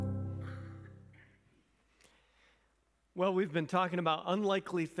Well, we've been talking about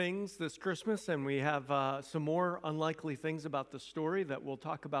unlikely things this Christmas, and we have some more unlikely things about the story that we'll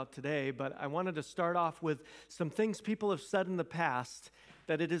talk about today. But I wanted to start off with some things people have said in the past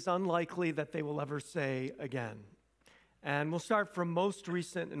that it is unlikely that they will ever say again. And we'll start from most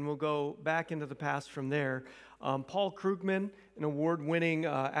recent, and we'll go back into the past from there. Paul Krugman, an award-winning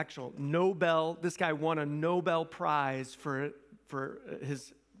this guy won a Nobel Prize for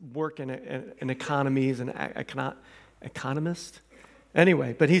his work in economies and economist.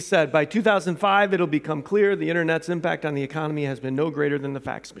 Anyway, but he said, by 2005, it'll become clear the internet's impact on the economy has been no greater than the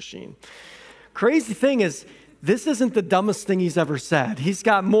fax machine. Crazy thing is, this isn't the dumbest thing he's ever said. He's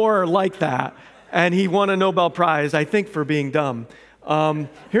got more like that, and he won a Nobel Prize, I think, for being dumb.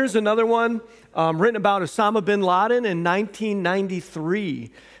 Here's another one written about Osama bin Laden in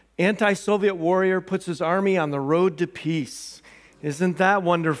 1993. Anti-Soviet warrior puts his army on the road to peace. Isn't that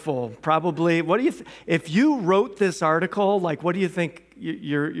wonderful? Probably. What do you? If you wrote this article, what do you think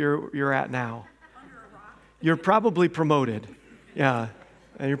you're at now? Under a rock. You're probably promoted, yeah,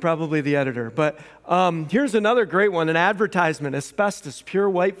 and you're probably the editor. But here's another great one: an advertisement: asbestos, pure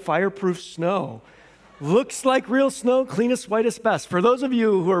white, fireproof snow. Looks like real snow, cleanest, whitest, best. For those of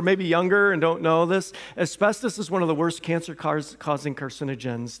you who are maybe younger and don't know this, asbestos is one of the worst cancer-causing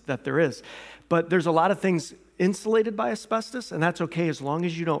carcinogens that there is. But there's a lot of things insulated by asbestos, and that's okay as long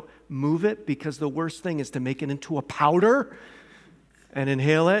as you don't move it, because the worst thing is to make it into a powder and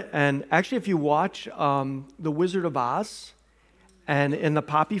inhale it. And actually, if you watch The Wizard of Oz, and in the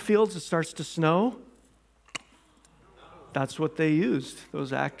poppy fields it starts to snow, that's what they used.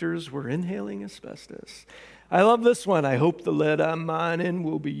 Those actors were inhaling asbestos. I love this one. I hope the lead I'm mining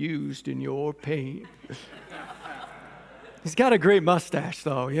will be used in your paint. He's got a great mustache,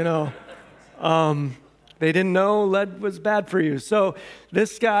 though, you know. They didn't know lead was bad for you. So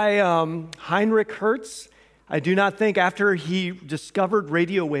this guy, Heinrich Hertz, I do not think, after he discovered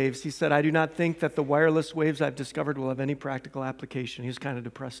radio waves, he said, I do not think that the wireless waves I've discovered will have any practical application. He was kind of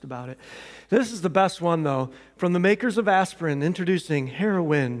depressed about it. This is the best one, though. From the makers of aspirin, introducing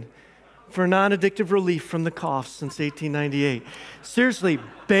heroin for non-addictive relief from the cough since 1898. Seriously,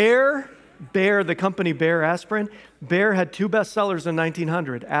 Bayer, the company Bayer Aspirin, Bayer had two bestsellers in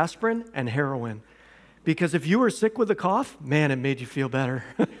 1900, aspirin and heroin. Because if you were sick with a cough, man, it made you feel better.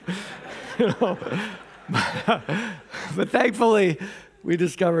 But thankfully, we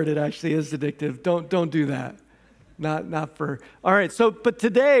discovered it actually is addictive. Don't do that. Not for. All right, but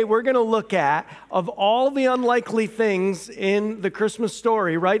today we're going to look at, of all the unlikely things in the Christmas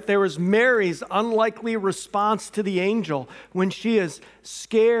story, right? There was Mary's unlikely response to the angel when she is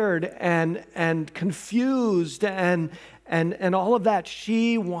scared and confused and all of that.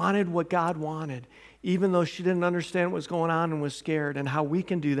 She wanted what God wanted, even though she didn't understand what was going on and was scared, and how we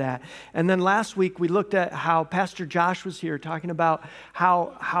can do that. And then last week, we looked at how Pastor Josh was here talking about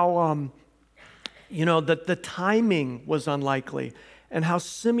how the timing was unlikely, and how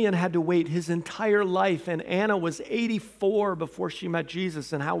Simeon had to wait his entire life, and Anna was 84 before she met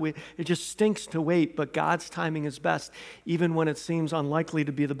Jesus, and how it just stinks to wait, but God's timing is best, even when it seems unlikely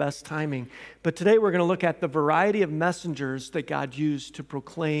to be the best timing. But today, we're going to look at the variety of messengers that God used to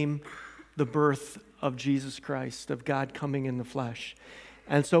proclaim the birth of Jesus Christ, of God coming in the flesh.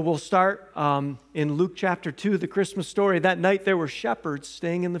 And so we'll start in Luke chapter 2, the Christmas story. That night there were shepherds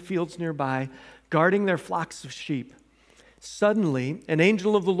staying in the fields nearby, guarding their flocks of sheep. Suddenly, an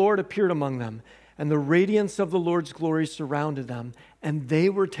angel of the Lord appeared among them, and the radiance of the Lord's glory surrounded them, and they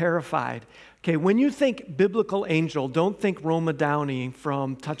were terrified. Okay, when you think biblical angel, don't think Roma Downey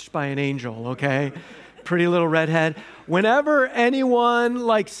from Touched by an Angel, okay? Pretty little redhead. Whenever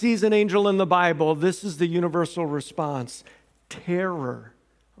anyone sees an angel in the Bible, this is the universal response: terror.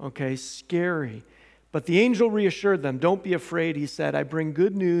 Okay, scary. But the angel reassured them. Don't be afraid, he said. I bring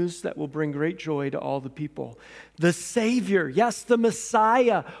good news that will bring great joy to all the people. The Savior, yes, the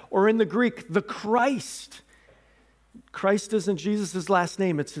Messiah, or in the Greek, the Christ. Christ isn't Jesus' last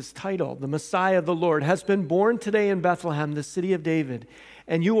name, it's his title. The Messiah, the Lord, has been born today in Bethlehem, the city of David.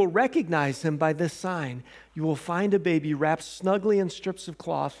 And you will recognize him by this sign. You will find a baby wrapped snugly in strips of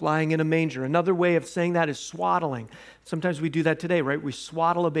cloth, lying in a manger. Another way of saying that is swaddling. Sometimes we do that today, right? We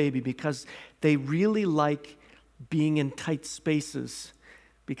swaddle a baby because they really like being in tight spaces,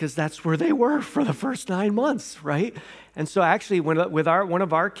 because that's where they were for the first 9 months, right? And so actually, with one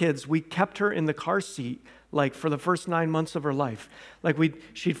of our kids, we kept her in the car seat for the first 9 months of her life.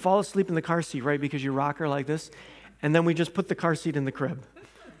 She'd fall asleep in the car seat, right? Because you rock her like this. And then we just put the car seat in the crib,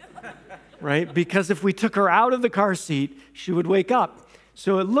 right? Because if we took her out of the car seat, she would wake up.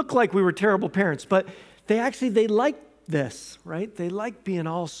 So it looked like we were terrible parents, but they liked this, right? They like being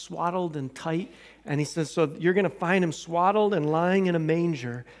all swaddled and tight. And he says, so you're going to find him swaddled and lying in a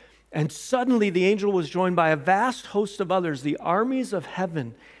manger. And suddenly the angel was joined by a vast host of others, the armies of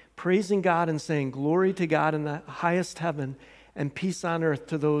heaven, praising God and saying, glory to God in the highest heaven and peace on earth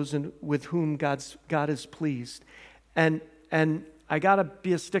to those with whom God is pleased. And I got to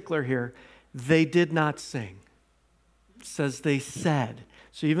be a stickler here. They did not sing. It says they said.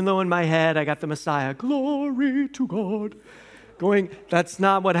 So even though in my head I got the Messiah, glory to God, going, that's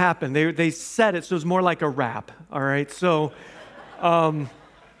not what happened. They said it, so it was more like a rap, all right? So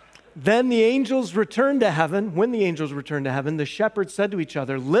then the angels returned to heaven. When the angels returned to heaven, the shepherds said to each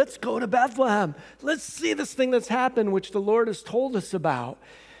other, let's go to Bethlehem. Let's see this thing that's happened, which the Lord has told us about.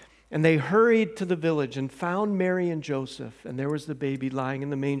 And they hurried to the village and found Mary and Joseph, and there was the baby lying in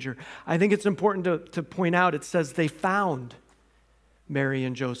the manger. I think it's important to point out, it says they found Mary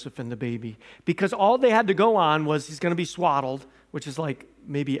and Joseph and the baby, because all they had to go on was he's going to be swaddled, which is like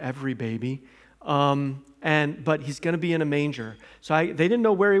maybe every baby, but he's going to be in a manger. So they didn't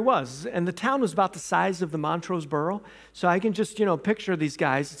know where he was, and the town was about the size of the Montrose borough. So I can just picture these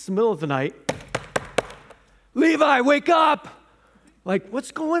guys. It's the middle of the night. Levi, wake up! Like,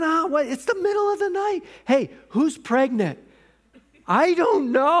 what's going on? It's the middle of the night. Hey, who's pregnant? I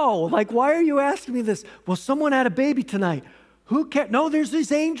don't know. Like, why are you asking me this? Well, someone had a baby tonight. Who cares? No, there's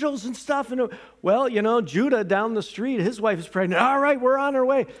these angels and stuff. And well, Judah down the street, his wife is pregnant. All right, we're on our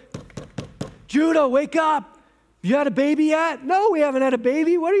way. Judah, wake up. You had a baby yet? No, we haven't had a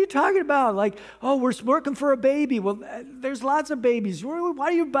baby. What are you talking about? Like, oh, we're working for a baby. Well, there's lots of babies. Why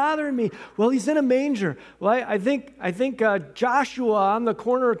are you bothering me? Well, he's in a manger. Well, I think Joshua on the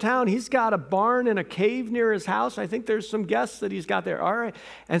corner of town, he's got a barn and a cave near his house. I think there's some guests that he's got there. All right.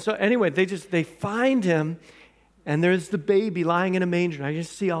 And so anyway, they find him, and there's the baby lying in a manger. And I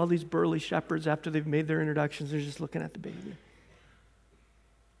just see all these burly shepherds after they've made their introductions. They're just looking at the baby.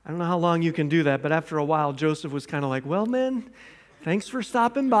 I don't know how long you can do that, but after a while, Joseph was kind of like, well, men, thanks for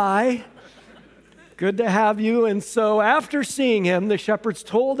stopping by. Good to have you. And so after seeing him, the shepherds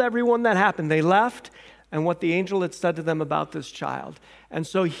told everyone that happened. They left and what the angel had said to them about this child. And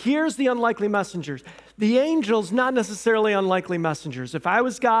so here's the unlikely messengers. The angels, not necessarily unlikely messengers. If I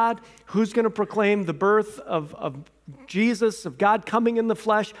was God, who's going to proclaim the birth of Jesus, of God coming in the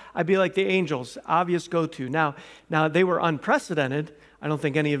flesh? I'd be like the angels, obvious go-to. Now they were unprecedented. I don't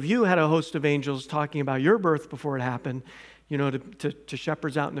think any of you had a host of angels talking about your birth before it happened, to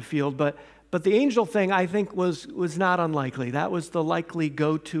shepherds out in the field. But the angel thing, I think, was not unlikely. That was the likely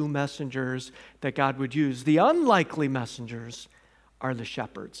go-to messengers that God would use. The unlikely messengers are the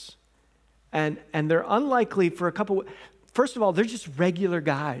shepherds. And they're unlikely for a couple. First of all, they're just regular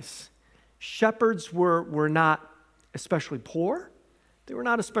guys. Shepherds were not especially poor. They were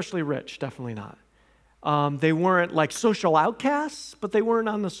not especially rich, definitely not. They weren't like social outcasts, but they weren't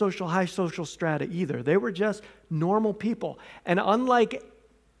on the high social strata either. They were just normal people. And unlike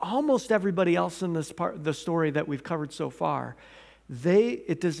almost everybody else in this part, the story that we've covered so far,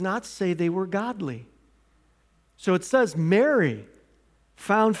 it does not say they were godly. So it says Mary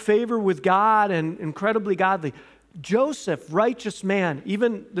found favor with God and incredibly godly. Joseph, righteous man.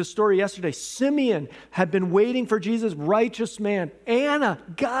 Even the story yesterday, Simeon had been waiting for Jesus, righteous man. Anna,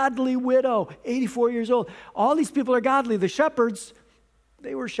 godly widow, 84 years old. All these people are godly. The shepherds,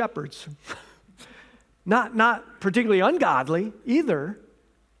 they were shepherds. Not particularly ungodly either.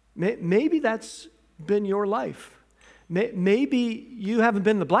 Maybe that's been your life. Maybe you haven't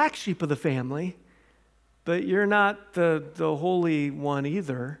been the black sheep of the family, but you're not the holy one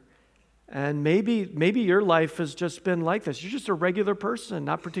either. And maybe your life has just been like this. You're just a regular person,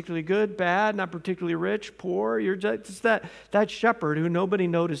 not particularly good, bad, not particularly rich, poor. You're just that shepherd who nobody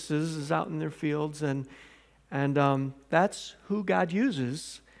notices is out in their fields. And that's who God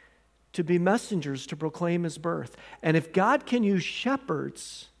uses to be messengers to proclaim his birth. And if God can use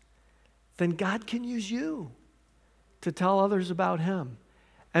shepherds, then God can use you to tell others about him.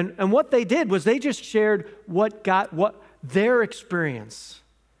 And what they did was they just shared what their experience.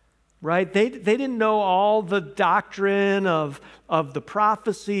 Right? They didn't know all the doctrine of the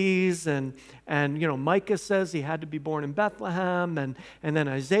prophecies and Micah says he had to be born in Bethlehem and then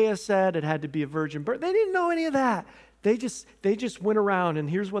Isaiah said it had to be a virgin birth. They didn't know any of that. They just went around, and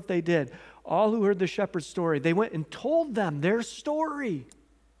here's what they did. All who heard the shepherd's story, they went and told them their story.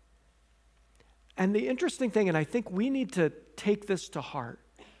 And the interesting thing, and I think we need to take this to heart,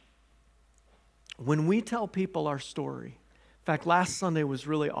 when we tell people our story. In fact, last Sunday was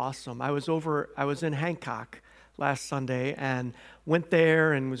really awesome. I was in Hancock last Sunday and went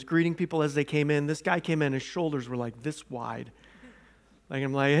there and was greeting people as they came in. This guy came in, his shoulders were like this wide.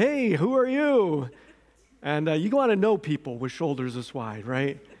 I'm like, hey, who are you? And you want to know people with shoulders this wide,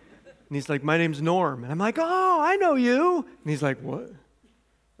 right? And he's like, my name's Norm. And I'm like, oh, I know you. And he's like, what?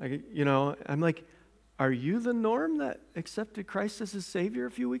 Like, I'm like, are you the Norm that accepted Christ as his Savior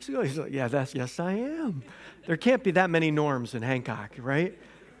a few weeks ago? He's like, yes, I am. There can't be that many Norms in Hancock, right?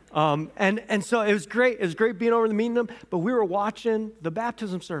 And so it was great. It was great being over and meeting them. But we were watching the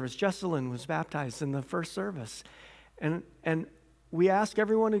baptism service. Jesselyn was baptized in the first service. And we ask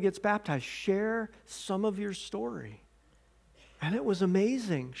everyone who gets baptized, share some of your story. And it was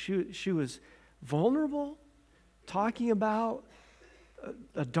amazing. She was vulnerable, talking about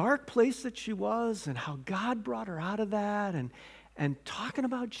a dark place that she was and how God brought her out of that, and talking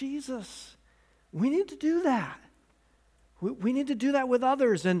about Jesus. We need to do that. We need to do that with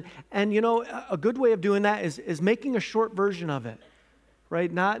others. And a good way of doing that is making a short version of it,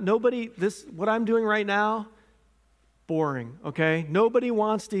 right? What I'm doing right now, boring, okay? Nobody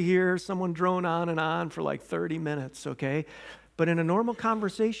wants to hear someone drone on and on for like 30 minutes, okay? But in a normal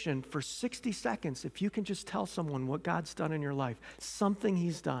conversation, for 60 seconds, if you can just tell someone what God's done in your life, something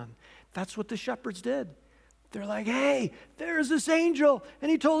he's done, that's what the shepherds did. They're like, hey, there's this angel, and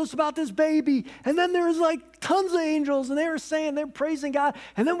he told us about this baby. And then there was like tons of angels, and they're praising God.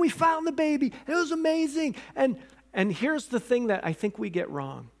 And then we found the baby, and it was amazing. And here's the thing that I think we get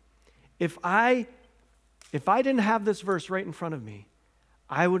wrong. If I didn't have this verse right in front of me,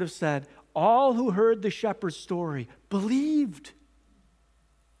 I would have said, all who heard the shepherd's story believed.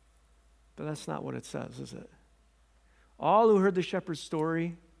 But that's not what it says, is it? All who heard the shepherd's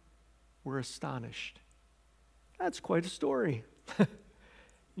story were astonished. That's quite a story.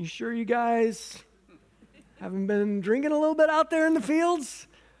 You sure you guys haven't been drinking a little bit out there in the fields?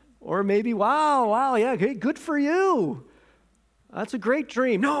 Or maybe, wow, yeah, okay, good for you. That's a great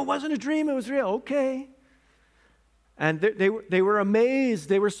dream. No, it wasn't a dream, it was real. Okay. And they were amazed,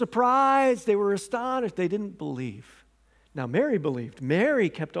 they were surprised, they were astonished. They didn't believe. Now, Mary believed. Mary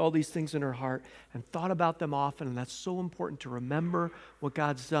kept all these things in her heart and thought about them often, and that's so important to remember what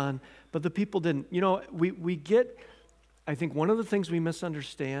God's done. But the people didn't. We get, I think one of the things we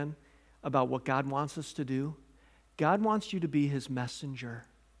misunderstand about what God wants us to do, God wants you to be his messenger.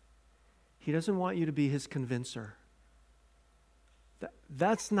 He doesn't want you to be his convincer.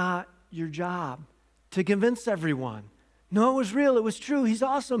 That's not your job, to convince everyone. No, it was real, it was true, he's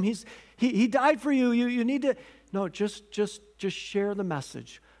awesome, he died for you, you need to. No, just share the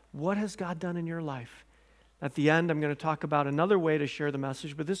message. What has God done in your life? At the end, I'm going to talk about another way to share the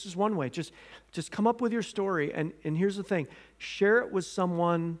message, but this is one way. Just come up with your story, and here's the thing. Share it with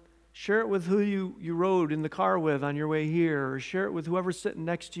someone, share it with who you rode in the car with on your way here, or share it with whoever's sitting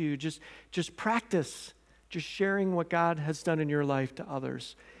next to you. Just practice, just sharing what God has done in your life to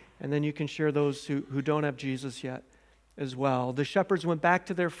others. And then you can share those who don't have Jesus yet as well. The shepherds went back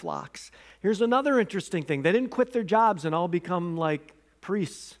to their flocks. Here's another interesting thing. They didn't quit their jobs and all become like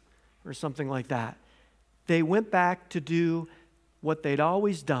priests or something like that. They went back to do what they'd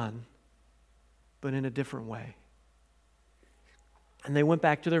always done, but in a different way. And they went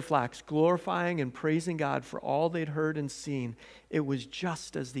back to their flocks, glorifying and praising God for all they'd heard and seen. It was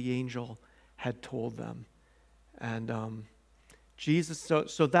just as the angel had told them. And Jesus,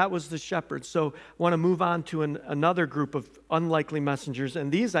 so that was the shepherds. So I want to move on to another group of unlikely messengers,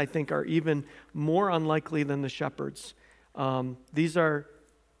 and these I think are even more unlikely than the shepherds. These are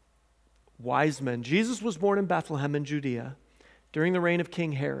wise men. Jesus was born in Bethlehem in Judea during the reign of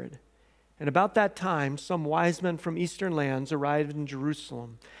King Herod. And about that time, some wise men from eastern lands arrived in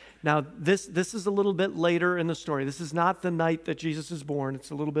Jerusalem. Now, this is a little bit later in the story. This is not the night that Jesus is born. It's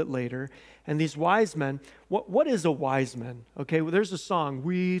a little bit later. And these wise men, what is a wise man? Okay, well, there's a song,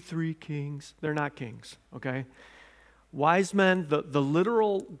 We Three Kings. They're not kings, okay? Wise men, the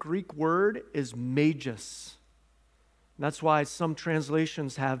literal Greek word is magus. That's why some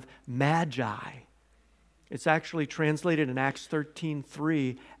translations have magi. It's actually translated in Acts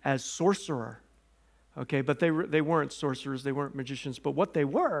 13:3 as sorcerer. Okay, but they weren't sorcerers, they weren't magicians, but what they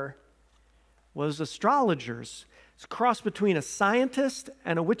were was astrologers. It's a cross between a scientist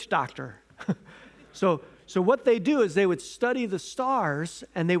and a witch doctor. So what they do is they would study the stars,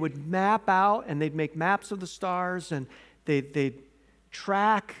 and they would map out, and they'd make maps of the stars, and they'd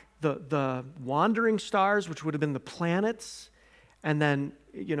track the wandering stars, which would have been the planets, and then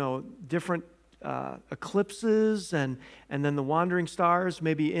different eclipses and then the wandering stars,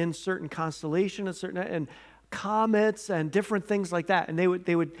 maybe in certain constellation and comets and different things like that. And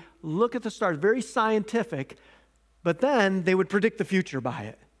they would look at the stars, very scientific, but then they would predict the future by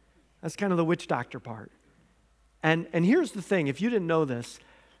it. That's kind of the witch doctor part. And here's the thing, if you didn't know this,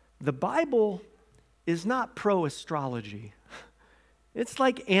 the Bible is not pro-astrology. It's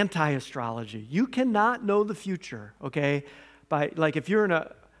like anti-astrology. You cannot know the future, okay? Like if you're in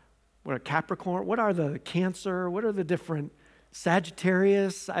a Capricorn, what are the Cancer, what are the different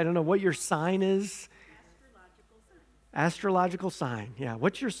Sagittarius, I don't know what your sign is. Astrological sign. Yeah,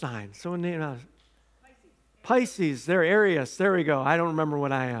 what's your sign? Someone name Pisces. There, Aries. There we go. I don't remember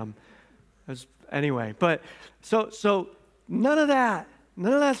what I am. Anyway, but so none of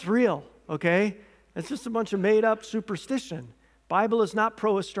that's real, okay? It's just a bunch of made up superstition. Bible is not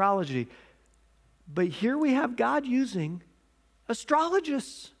pro-astrology. But here we have God using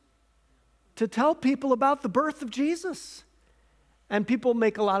astrologists to tell people about the birth of Jesus. And people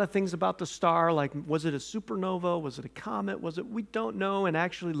make a lot of things about the star, like was it a supernova, was it a comet, we don't know, and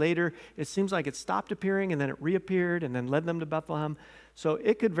actually later it seems like it stopped appearing and then it reappeared and then led them to Bethlehem. So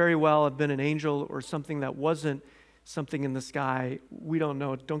it could very well have been an angel or something that wasn't something in the sky. We don't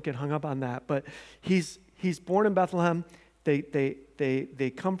know, don't get hung up on that. But he's born in Bethlehem.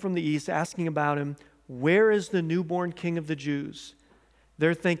 They come from the east asking about him. Where is the newborn king of the Jews?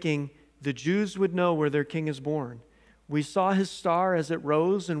 They're thinking the Jews would know where their king is born. We saw his star as it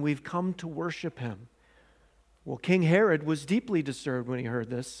rose, and we've come to worship him. Well, King Herod was deeply disturbed when he heard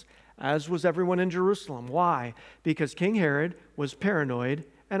this, as was everyone in Jerusalem. Why? Because King Herod was paranoid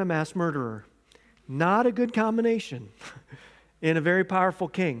and a mass murderer. Not a good combination in a very powerful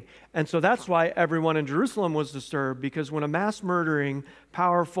king. And so that's why everyone in Jerusalem was disturbed, because when a mass murdering,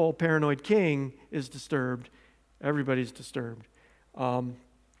 powerful, paranoid king is disturbed, everybody's disturbed.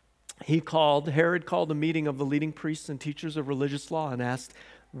 Herod called a meeting of the leading priests and teachers of religious law and asked,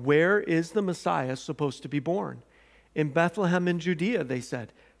 where is the Messiah supposed to be born? In Bethlehem in Judea, they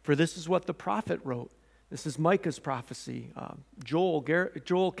said, for this is what the prophet wrote. This is Micah's prophecy. Joel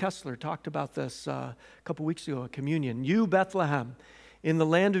Kessler talked about this a couple weeks ago at communion. You, Bethlehem, in the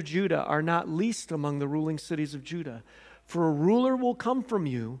land of Judah, are not least among the ruling cities of Judah. For a ruler will come from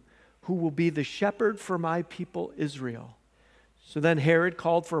you who will be the shepherd for my people Israel. So then Herod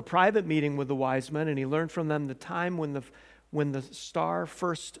called for a private meeting with the wise men, and he learned from them the time when the star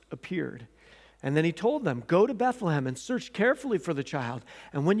first appeared. And then he told them, go to Bethlehem and search carefully for the child.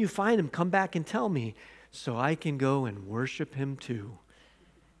 And when you find him, come back and tell me, so I can go and worship him too.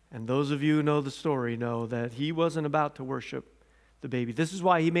 And those of you who know the story know that he wasn't about to worship the baby. This is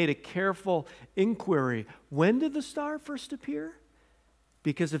why he made a careful inquiry. When did the star first appear?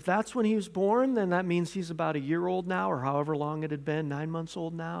 Because if that's when he was born, then that means he's about a year old now, or however long it had been, 9 months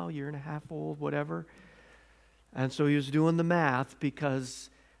old now, year and a half old, whatever. And so he was doing the math because,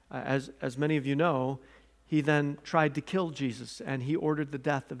 as many of you know, he then tried to kill Jesus, and he ordered the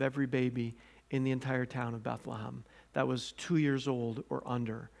death of every baby in the entire town of Bethlehem that was 2 years old or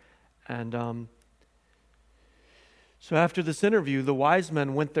under. And so after this interview, the wise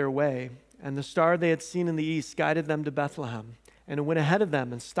men went their way, and the star they had seen in the east guided them to Bethlehem. And it went ahead of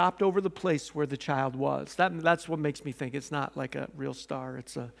them and stopped over the place where the child was. That's what makes me think it's not like a real star.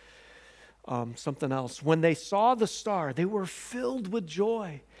 It's something else. When they saw the star, they were filled with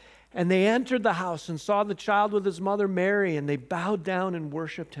joy. And they entered the house and saw the child with his mother Mary, and they bowed down and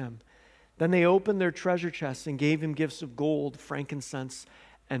worshiped him. Then they opened their treasure chests and gave him gifts of gold, frankincense,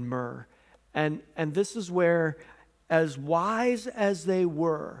 and myrrh. And this is where, as wise as they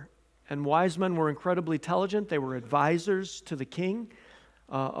were, and wise men were incredibly intelligent. They were advisors to the king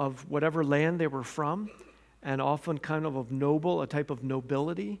of whatever land they were from, and often kind of a type of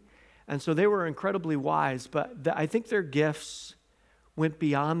nobility. And so they were incredibly wise, but I think their gifts went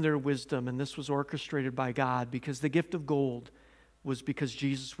beyond their wisdom, and this was orchestrated by God, because the gift of gold was because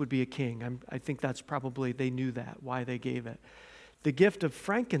Jesus would be a king. I think that's probably, they knew that, why they gave it. The gift of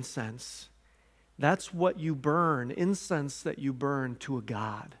frankincense, that's what you burn, incense that you burn to a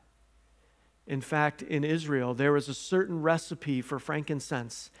god. In fact, in Israel, there was a certain recipe for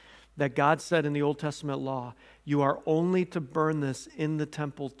frankincense that God said in the Old Testament law, you are only to burn this in the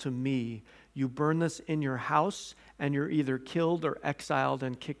temple to me. You burn this in your house, and you're either killed or exiled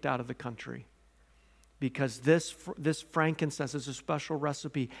and kicked out of the country. Because this frankincense is a special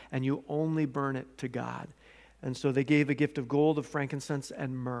recipe, and you only burn it to God. And so they gave a gift of gold, of frankincense,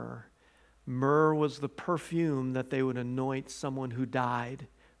 and myrrh. Myrrh was the perfume that they would anoint someone who died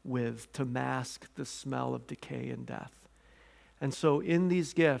with to mask the smell of decay and death. And so in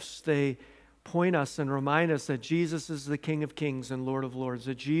these gifts, they point us and remind us that Jesus is the King of Kings and Lord of Lords,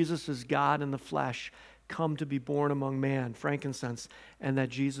 that Jesus is God in the flesh, come to be born among man, frankincense, and that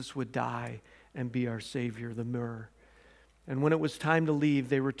Jesus would die and be our Savior, the myrrh. And when it was time to leave,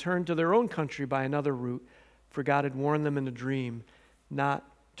 they returned to their own country by another route, for God had warned them in a dream not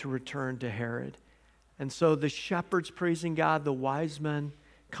to return to Herod. And so the shepherds praising God, the wise men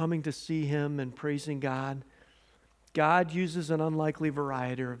coming to see him and praising God. God uses an unlikely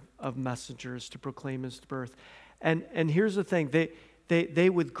variety of messengers to proclaim his birth. And here's the thing, they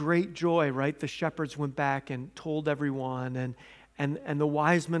with great joy, right? The shepherds went back and told everyone, and the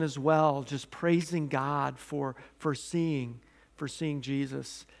wise men as well, just praising God for seeing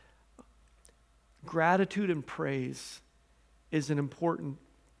Jesus. Gratitude and praise is an important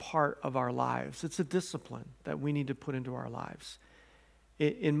part of our lives. It's a discipline that we need to put into our lives.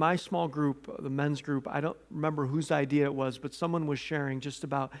 In my small group, the men's group, I don't remember whose idea it was, but someone was sharing just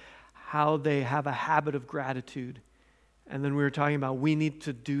about how they have a habit of gratitude. And then we were talking about we need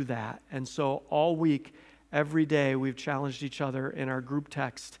to do that. And so all week, every day, we've challenged each other in our group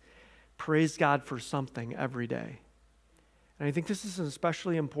text, praise God for something every day. And I think this is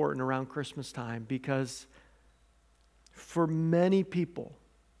especially important around Christmas time because for many people,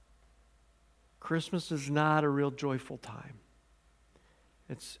 Christmas is not a real joyful time.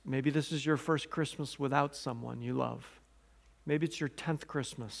 Maybe this is your first Christmas without someone you love. Maybe it's your 10th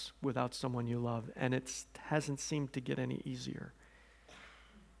Christmas without someone you love, and it hasn't seemed to get any easier.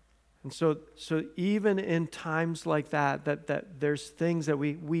 And so even in times like that there's things that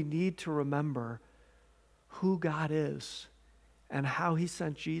we need to remember who God is and how he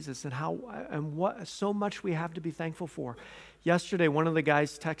sent Jesus and what so much we have to be thankful for. Yesterday, one of the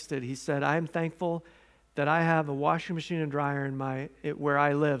guys texted, he said, I am thankful that I have a washing machine and dryer where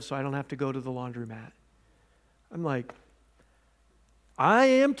I live so I don't have to go to the laundromat. I'm like, I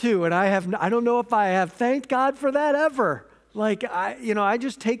am too, and I don't know if I have thanked God for that ever. Like, I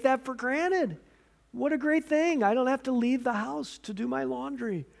just take that for granted. What a great thing. I don't have to leave the house to do my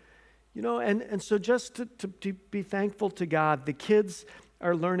laundry. And so just to be thankful to God. The kids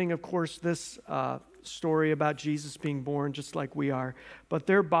are learning, of course, this story about Jesus being born just like we are. But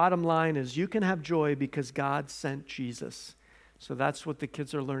their bottom line is you can have joy because God sent Jesus. So that's what the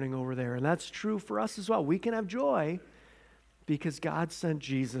kids are learning over there. And that's true for us as well. We can have joy because God sent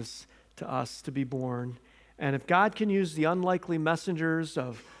Jesus to us to be born. And if God can use the unlikely messengers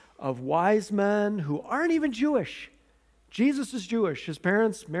of wise men who aren't even Jewish. Jesus is Jewish. His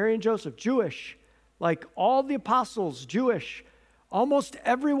parents, Mary and Joseph, Jewish. Like all the apostles, Jewish. Almost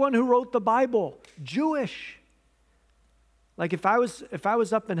everyone who wrote the Bible, Jewish. Like if I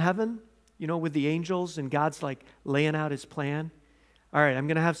was up in heaven, with the angels and God's like laying out his plan. All right, I'm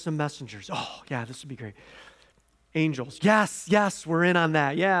going to have some messengers. Oh, yeah, this would be great. Angels. Yes, we're in on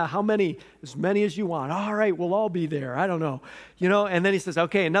that. Yeah, how many? As many as you want. All right, we'll all be there. I don't know. And then he says,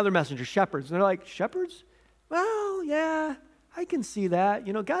 okay, another messenger, shepherds. And they're like, shepherds? Well, yeah, I can see that.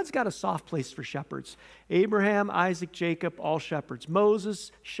 God's got a soft place for shepherds. Abraham, Isaac, Jacob, all shepherds.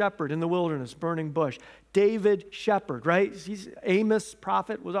 Moses, shepherd in the wilderness, burning bush. David, shepherd, right? Amos,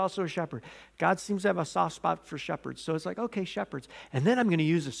 prophet, was also a shepherd. God seems to have a soft spot for shepherds. So it's like, okay, shepherds. And then I'm going to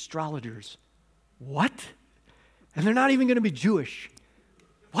use astrologers. What? And they're not even going to be Jewish.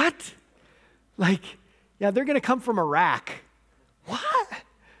 What? Like, yeah, they're going to come from Iraq. What?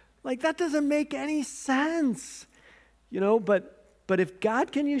 Like, that doesn't make any sense. But if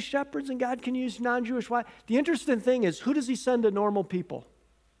God can use shepherds and God can use non-Jewish, why? The interesting thing is, who does he send to normal people?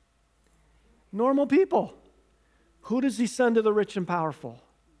 Normal people. Who does he send to the rich and powerful?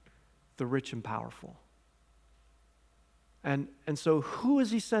 The rich and powerful. And so who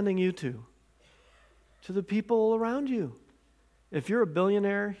is he sending you to? To the people around you. If you're a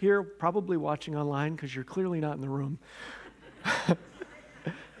billionaire here, probably watching online because you're clearly not in the room,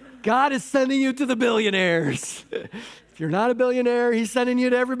 God is sending you to the billionaires. If you're not a billionaire, he's sending you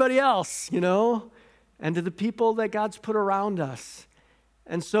to everybody else, and to the people that God's put around us.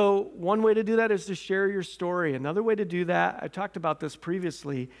 And so one way to do that is to share your story. Another way to do that, I talked about this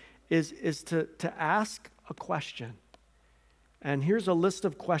previously, is to ask a question. And here's a list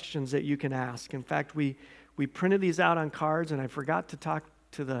of questions that you can ask. In fact, we printed these out on cards, and I forgot to talk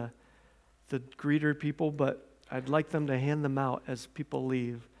to the greeter people, but I'd like them to hand them out as people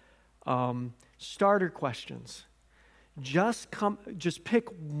leave. Starter questions. Just pick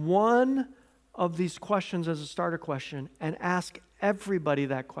one of these questions as a starter question and ask everybody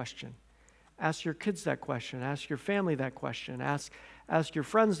that question. Ask your kids that question. Ask your family that question. Ask your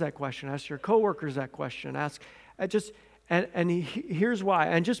friends that question. Ask your coworkers that question. Here's why.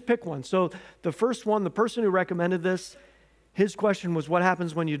 And just pick one. So the first one, the person who recommended this, his question was, what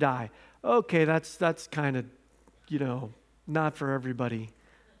happens when you die? Okay, that's kind of, not for everybody,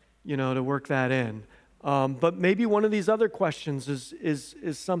 to work that in. But maybe one of these other questions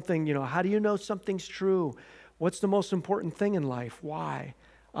is something, how do you know something's true? What's the most important thing in life? Why?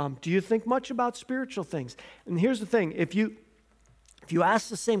 Do you think much about spiritual things? And here's the thing. If you ask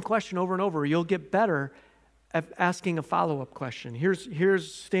the same question over and over, you'll get better at asking a follow-up question.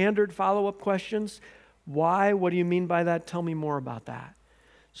 Here's standard follow-up questions. Why? What do you mean by that? Tell me more about that.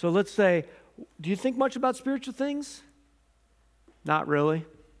 So let's say, do you think much about spiritual things? Not really.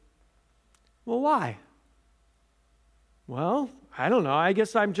 Well, why? Well, I don't know. I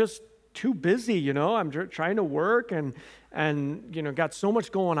guess I'm just too busy, I'm trying to work and got so much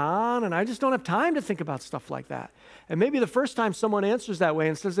going on, and I just don't have time to think about stuff like that. And maybe the first time someone answers that way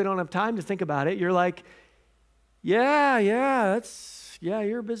and says they don't have time to think about it, you're like, yeah,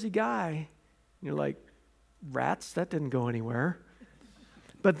 you're a busy guy. And you're like, rats, that didn't go anywhere.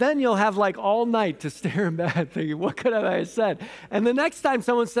 But then you'll have like all night to stare in bed thinking, what could I have said? And the next time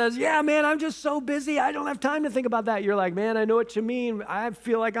someone says, yeah, man, I'm just so busy, I don't have time to think about that. You're like, man, I know what you mean. I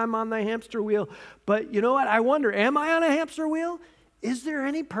feel like I'm on the hamster wheel. But you know what? I wonder, am I on a hamster wheel? Is there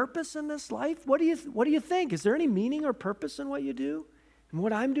any purpose in this life? What do you think? Is there any meaning or purpose in what you do and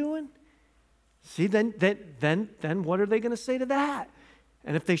what I'm doing? See, then what are they going to say to that?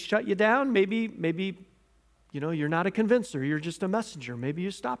 And if they shut you down, maybe you're not a convincer, you're just a messenger. Maybe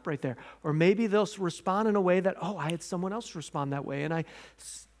you stop right there. Or maybe they'll respond in a way that, I had someone else respond that way, and I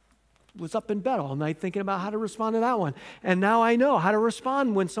was up in bed all night thinking about how to respond to that one. And now I know how to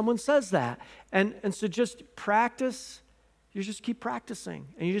respond when someone says that. And so just practice, you just keep practicing,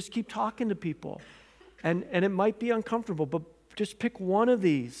 and you just keep talking to people. And it might be uncomfortable, but just pick one of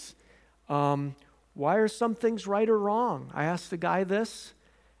these. Why are some things right or wrong? I asked the guy this.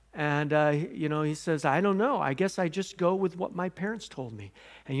 And, he says, I don't know. I guess I just go with what my parents told me.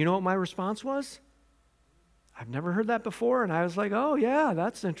 And you know what my response was? I've never heard that before. And I was like, oh, yeah,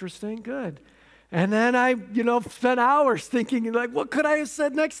 that's interesting. Good. And then I, spent hours thinking, like, what could I have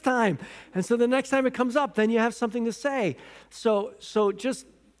said next time? And so the next time it comes up, then you have something to say. So just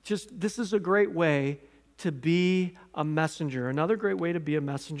this is a great way to be a messenger. Another great way to be a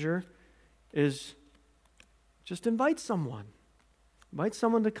messenger is just invite someone. Invite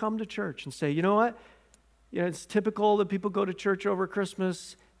someone to come to church and say, you know what? It's typical that people go to church over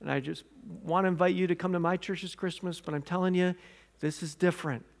Christmas, and I just want to invite you to come to my church's Christmas, but I'm telling you, this is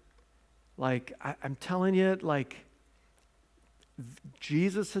different. Like, I'm telling you, like,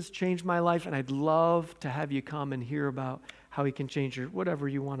 Jesus has changed my life, and I'd love to have you come and hear about how he can change your, whatever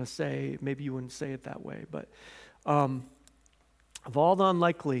you want to say. Maybe you wouldn't say it that way, but of all the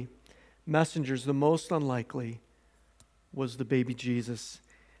unlikely messengers, the most unlikely was the baby Jesus.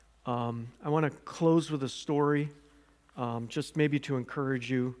 I want to close with a story, just maybe to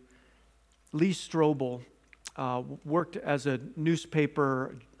encourage you. Lee Strobel worked as a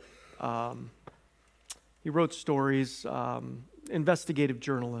newspaper. He wrote stories, investigative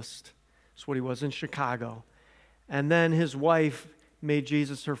journalist. That's what he was in Chicago. And then his wife made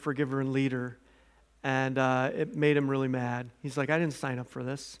Jesus her forgiver and leader, and it made him really mad. He's like, I didn't sign up for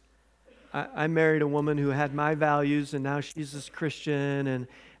this. I married a woman who had my values, and now she's this Christian, and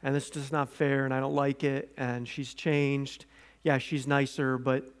it's just not fair, and I don't like it, and she's changed. Yeah, she's nicer,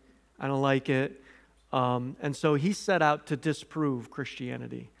 but I don't like it. And so he set out to disprove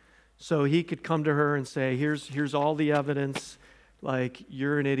Christianity. So he could come to her and say, here's all the evidence, like,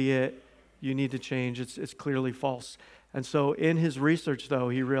 you're an idiot, you need to change, it's clearly false. And so in his research, though,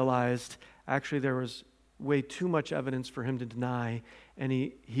 he realized actually there was way too much evidence for him to deny, and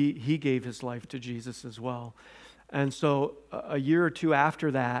he gave his life to Jesus as well. And so a year or two after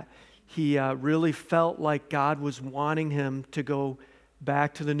that, he really felt like God was wanting him to go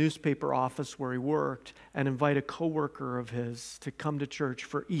back to the newspaper office where he worked and invite a coworker of his to come to church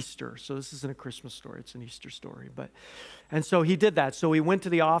for Easter. So this isn't a Christmas story, it's an Easter story. And so he did that. So he went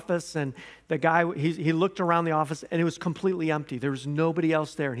to the office, and the guy, he looked around the office, and it was completely empty. There was nobody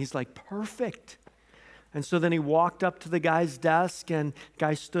else there. And he's like, perfect. And so then he walked up to the guy's desk, and the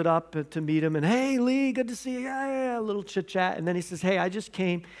guy stood up to meet him, and, hey, Lee, good to see you. Yeah, a little chit-chat. And then he says, hey, I just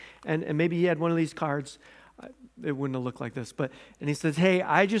came, and maybe he had one of these cards. It wouldn't have looked like this, and he says, hey,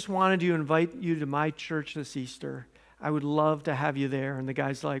 I just wanted to invite you to my church this Easter. I would love to have you there. And the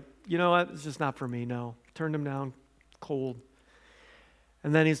guy's like, you know what? It's just not for me, no. Turned him down cold.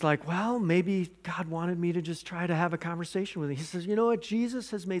 And then he's like, well, maybe God wanted me to just try to have a conversation with him. He says, you know what?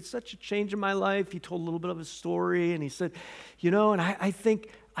 Jesus has made such a change in my life. He told a little bit of his story, and he said, and I think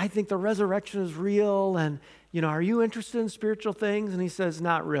the resurrection is real, and, are you interested in spiritual things? And he says,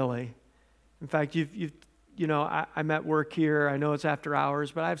 not really. In fact, I'm at work here. I know it's after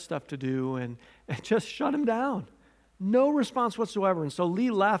hours, but I have stuff to do, and just shut him down. No response whatsoever. And so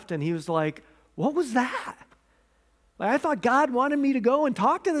Lee left, and he was like, what was that? Like, I thought God wanted me to go and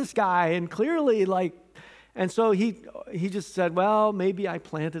talk to this guy, and clearly, and so he just said, well, maybe I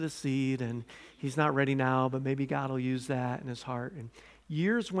planted a seed, and he's not ready now, but maybe God will use that in his heart. And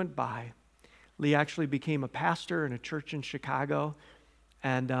years went by. Lee actually became a pastor in a church in Chicago,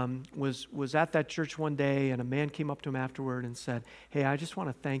 and was at that church one day, and a man came up to him afterward and said, "Hey, I just want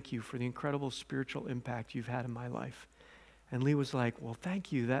to thank you for the incredible spiritual impact you've had in my life." And Lee was like, "Well,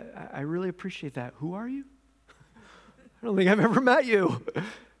 thank you. I really appreciate that. Who are you? I don't think I've ever met you."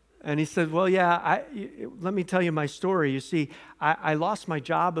 And he said, "Well, yeah, let me tell you my story. You see, I lost my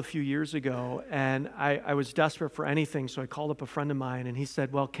job a few years ago, and I was desperate for anything, so I called up a friend of mine, and he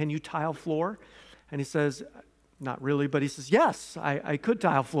said, 'Well, can you tile floor?' And he says, 'Not really,' but he says, 'Yes, I could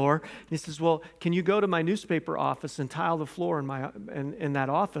tile floor.' And he says, 'Well, can you go to my newspaper office and tile the floor in that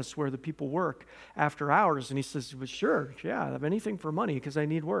office where the people work after hours?' And he says, 'Well, sure, yeah, I have anything for money because I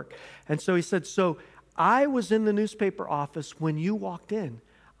need work.' And so he said, 'So I was in the newspaper office when you walked in.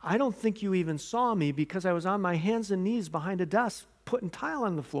 I don't think you even saw me because I was on my hands and knees behind a desk putting tile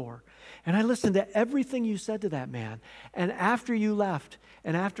on the floor. And I listened to everything you said to that man. And after you left,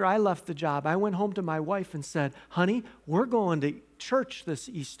 and after I left the job, I went home to my wife and said, "Honey, we're going to church this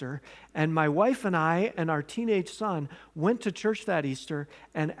Easter." And my wife and I and our teenage son went to church that Easter.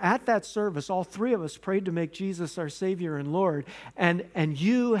 And at that service, all three of us prayed to make Jesus our Savior and Lord. And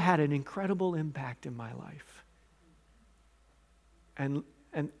you had an incredible impact in my life." And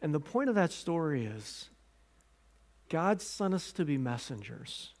the point of that story is, God sent us to be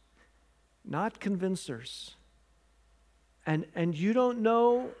messengers, not convincers. And you don't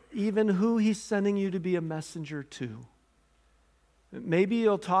know even who he's sending you to be a messenger to. Maybe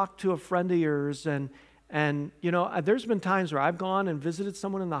you'll talk to a friend of yours, and there's been times where I've gone and visited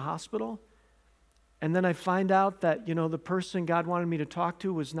someone in the hospital, and then I find out that, the person God wanted me to talk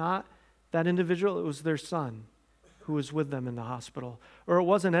to was not that individual, it was their son who was with them in the hospital. Or it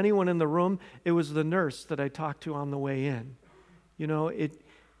wasn't anyone in the room, it was the nurse that I talked to on the way in.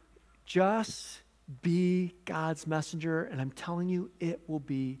 Just be God's messenger, and I'm telling you, it will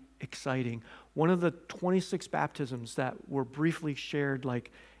be exciting. One of the 26 baptisms that were briefly shared,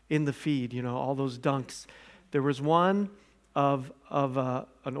 like in the feed, all those dunks, there was one of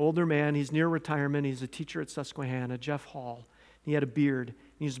an older man. He's near retirement. He's a teacher at Susquehanna, Jeff Hall. He had a beard.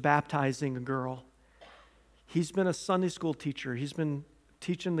 He was baptizing a girl. He's been a Sunday school teacher. He's been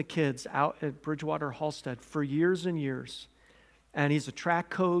teaching the kids out at Bridgewater Halstead for years and years. And he's a track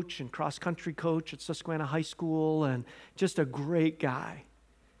coach and cross-country coach at Susquehanna High School, and just a great guy.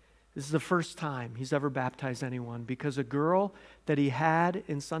 This is the first time he's ever baptized anyone, because a girl that he had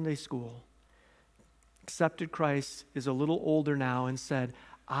in Sunday school accepted Christ, is a little older now, and said,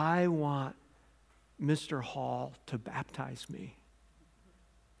 "I want Mr. Hall to baptize me,"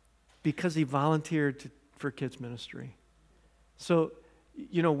 because he volunteered for kids ministry. So,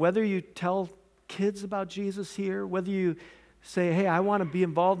 whether you tell kids about Jesus here, whether you say, "Hey, I want to be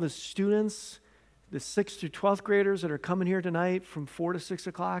involved with students," the 6th through 12th graders that are coming here tonight from 4 to 6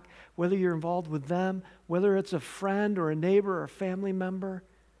 o'clock, whether you're involved with them, whether it's a friend or a neighbor or a family member,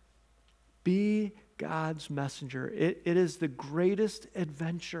 be God's messenger. It is the greatest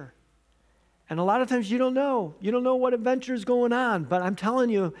adventure. And a lot of times you don't know. You don't know what adventure is going on. But I'm telling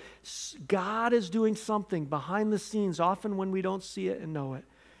you, God is doing something behind the scenes, often when we don't see it and know it.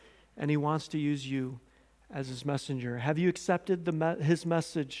 And he wants to use you as his messenger. Have you accepted his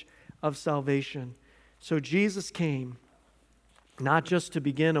message of salvation? So Jesus came not just to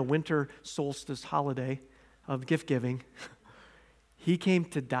begin a winter solstice holiday of gift giving. He came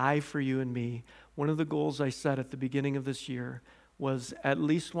to die for you and me. One of the goals I set at the beginning of this year was at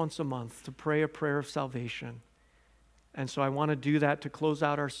least once a month to pray a prayer of salvation. And so I want to do that to close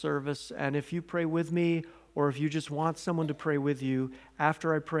out our service. And if you pray with me, or if you just want someone to pray with you,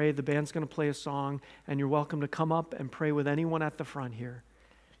 after I pray, the band's going to play a song, and you're welcome to come up and pray with anyone at the front here.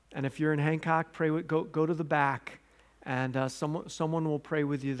 And if you're in Hancock, go to the back, and someone will pray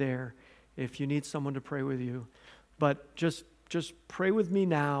with you there if you need someone to pray with you. But just pray with me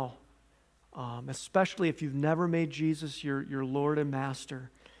now. Especially if you've never made Jesus your Lord and Master.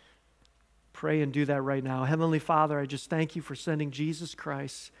 Pray and do that right now. Heavenly Father, I just thank you for sending Jesus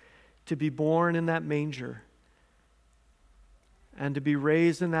Christ to be born in that manger and to be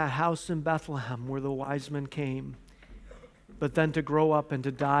raised in that house in Bethlehem where the wise men came, but then to grow up and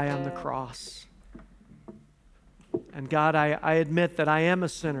to die on the cross. And God, I admit that I am a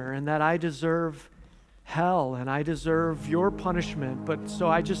sinner and that I deserve hell and I deserve your punishment. But so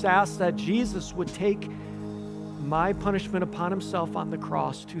I just ask that Jesus would take my punishment upon himself on the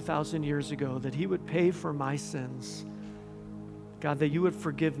cross 2,000 years ago, that he would pay for my sins. God, that you would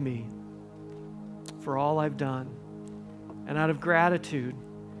forgive me for all I've done. And out of gratitude,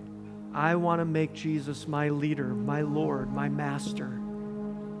 I want to make Jesus my leader, my Lord, my master.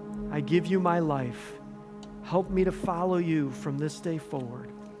 I give you my life. Help me to follow you from this day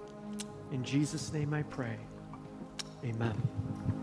forward. In Jesus' name I pray. Amen.